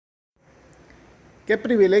Qué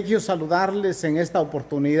privilegio saludarles en esta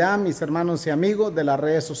oportunidad, mis hermanos y amigos de las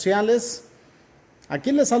redes sociales.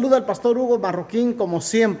 Aquí les saluda el pastor Hugo Marroquín, como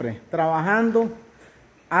siempre, trabajando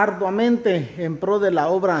arduamente en pro de la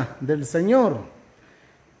obra del Señor.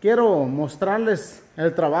 Quiero mostrarles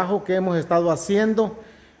el trabajo que hemos estado haciendo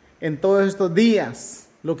en todos estos días.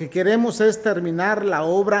 Lo que queremos es terminar la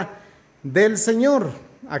obra del Señor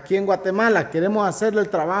aquí en Guatemala. Queremos hacerle el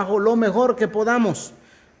trabajo lo mejor que podamos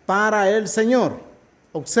para el Señor.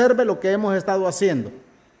 Observe lo que hemos estado haciendo.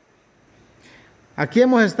 Aquí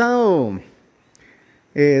hemos estado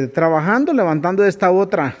trabajando, levantando esta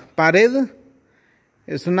otra pared.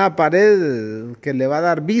 Es una pared que le va a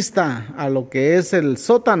dar vista a lo que es el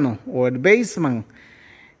sótano o el basement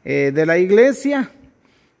de la iglesia.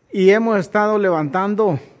 Y hemos estado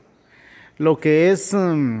levantando lo que es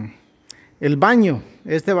el baño.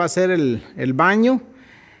 Este va a ser el baño.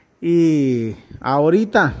 Y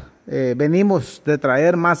ahorita venimos de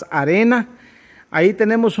traer más arena. Ahí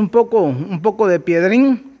tenemos un poco de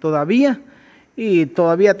piedrín todavía. Y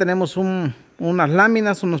todavía tenemos unas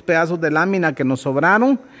láminas, unos pedazos de lámina que nos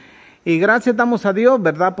sobraron. Y gracias damos a Dios,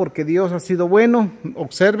 ¿verdad? Porque Dios ha sido bueno.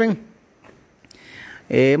 Observen.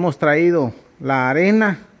 Hemos traído la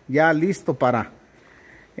arena ya listo para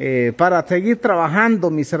seguir trabajando,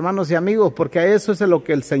 mis hermanos y amigos. Porque a eso es lo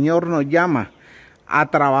que el Señor nos llama. A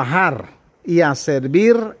trabajar y a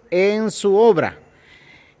servir en su obra.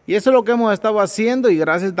 Y eso es lo que hemos estado haciendo, y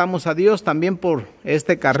gracias damos a Dios también por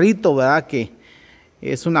este carrito, ¿verdad? Que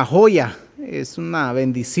es una joya, es una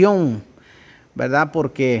bendición, ¿verdad?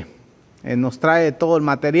 Porque nos trae todo el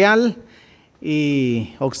material.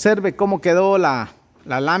 Y observe cómo quedó la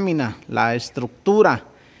lámina, la estructura,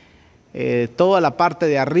 toda la parte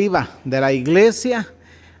de arriba de la iglesia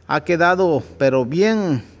ha quedado pero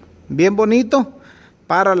bien bonito,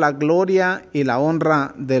 para la gloria y la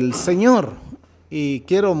honra del Señor. Y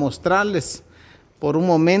quiero mostrarles por un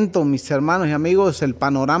momento, mis hermanos y amigos, el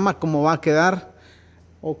panorama, cómo va a quedar,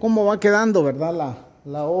 o cómo va quedando, ¿verdad?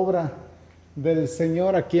 La obra del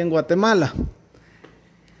Señor aquí en Guatemala.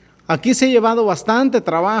 Aquí se ha llevado bastante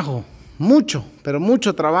trabajo, mucho, pero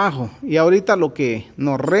mucho trabajo. Y ahorita lo que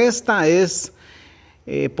nos resta es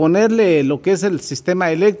ponerle lo que es el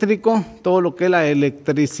sistema eléctrico, todo lo que es la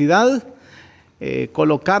electricidad,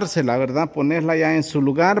 colocársela, ¿verdad? Ponerla ya en su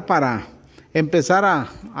lugar para empezar a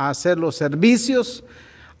hacer los servicios,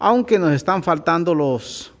 aunque nos están faltando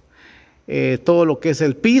todo lo que es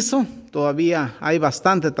el piso. Todavía hay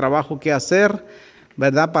bastante trabajo que hacer,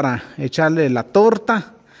 ¿verdad? Para echarle la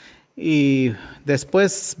torta, y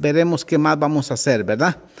después veremos qué más vamos a hacer,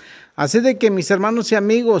 ¿verdad? Así de que, mis hermanos y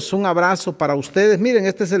amigos, un abrazo para ustedes. Miren,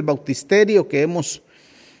 este es el bautisterio que hemos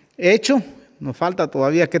hecho. Nos falta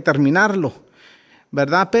todavía que terminarlo,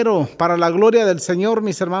 ¿verdad? Pero para la gloria del Señor,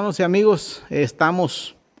 mis hermanos y amigos,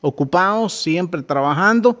 estamos ocupados, siempre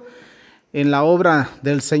trabajando en la obra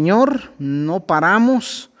del Señor. No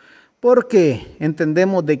paramos, porque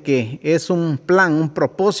entendemos de que es un plan, un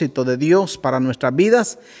propósito de Dios para nuestras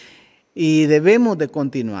vidas, y debemos de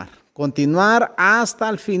continuar hasta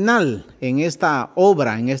el final en esta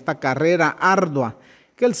obra, en esta carrera ardua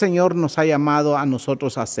que el Señor nos ha llamado a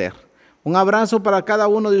nosotros a hacer. Un abrazo para cada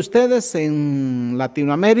uno de ustedes en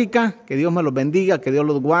Latinoamérica. Que Dios me los bendiga, que Dios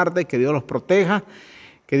los guarde, que Dios los proteja,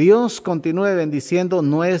 que Dios continúe bendiciendo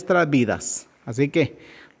nuestras vidas. Así que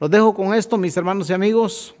los dejo con esto, mis hermanos y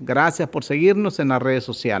amigos. Gracias por seguirnos en las redes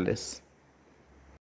sociales.